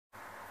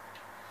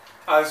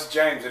Hi, this is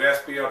James at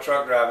SBL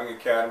Truck Driving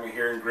Academy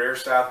here in Greer,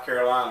 South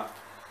Carolina.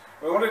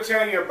 We want to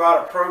tell you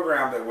about a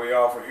program that we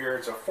offer here.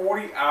 It's a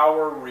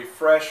 40-hour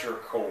refresher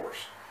course.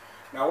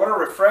 Now, what a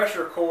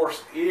refresher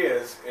course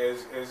is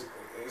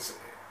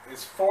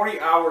 40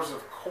 hours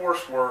of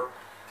coursework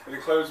that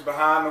includes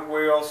behind the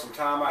wheel, some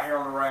time out here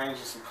on the range,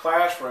 and some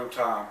classroom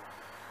time.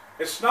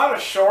 It's not a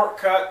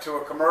shortcut to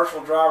a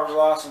commercial driver's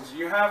license.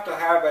 You have to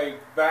have a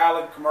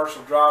valid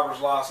commercial driver's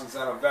license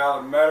and a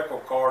valid medical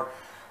card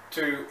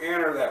to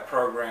enter that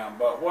program.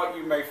 But what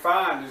you may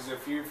find is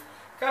if you've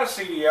got a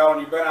CDL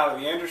and you've been out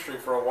of the industry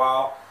for a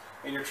while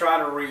and you're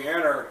trying to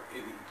re-enter,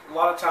 a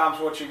lot of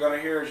times what you're going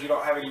to hear is you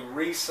don't have any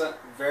recent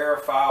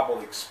verifiable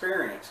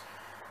experience.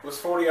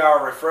 This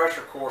 40-hour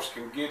refresher course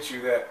can get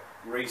you that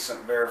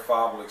recent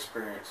verifiable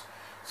experience.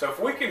 So if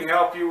we can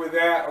help you with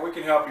that, or we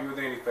can help you with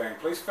anything,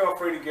 please feel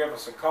free to give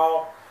us a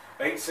call,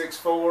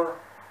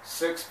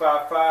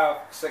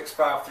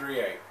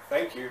 864-655-6538.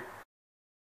 Thank you.